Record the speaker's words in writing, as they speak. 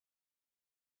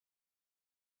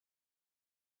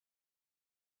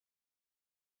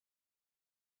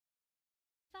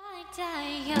I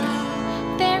die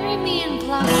young, bury me in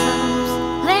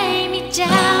blossoms, lay me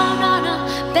down on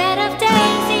a bed of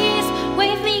daisies,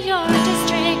 wave me your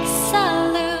district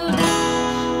salute,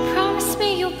 promise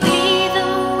me you'll be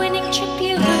the winning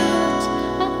tribute.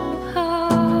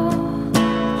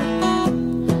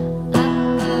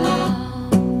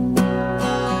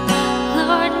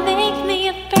 Lord, make me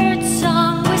a bird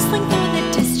song whistling through the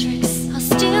districts. I'll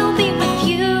still be with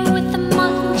you with the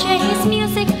Monjay's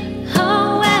music.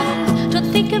 Oh, and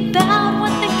don't think about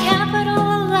what the capital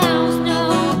allows.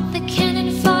 No, the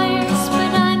cannon fires,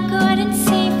 but I'm good and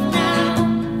safe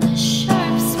now. The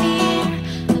sharp spear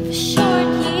of a short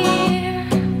year.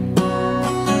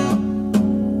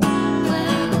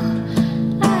 Well,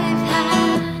 I've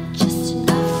had just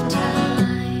enough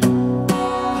time.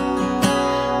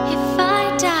 If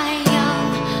I die young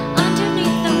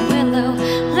underneath the willow,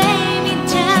 lay me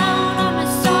down on a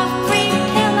soft green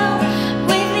pillow,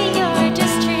 wave me your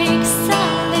district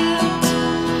salute,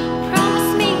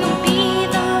 promise me you'll be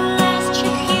the last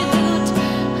tribute.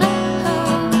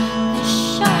 Oh, the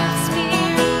sharp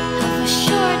spear of a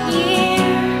short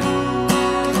year.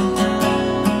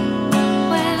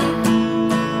 Well,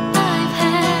 I've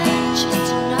had just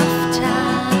enough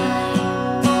time,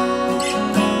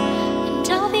 and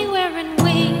I'll be wearing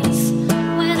wings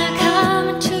when I come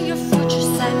into your fortress.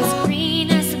 I'm as green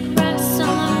as the grass on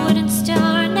a wooden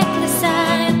star necklace.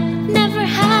 I've never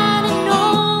had an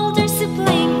older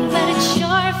sibling, but it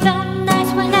sure felt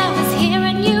nice when I was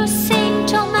hearing you sing.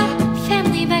 Told my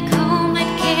family back home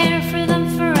I'd care for them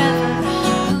forever.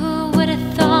 Who would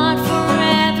have thought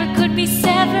forever could be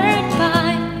severed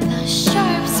by the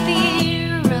sharp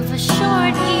spear of a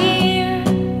short year?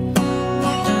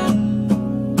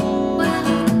 Well,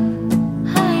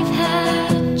 I've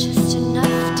had just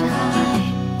enough time.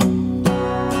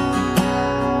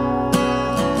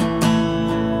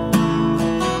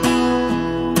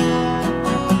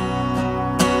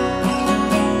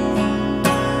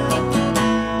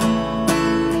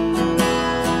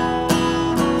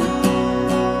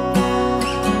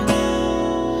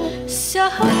 So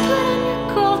put on your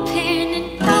gold pin and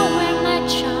I'll wear my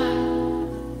charm.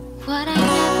 What I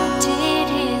never did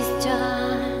is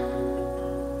done.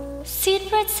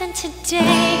 Seedbird sent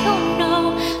today, oh no,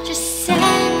 just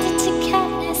send it to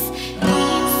Katniss. It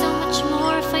means so much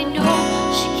more if I know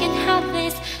she can have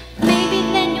this. Maybe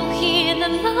then you'll hear the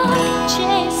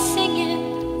Monjay singing.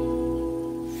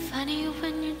 Funny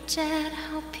when you're dead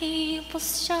how people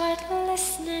start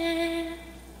listening.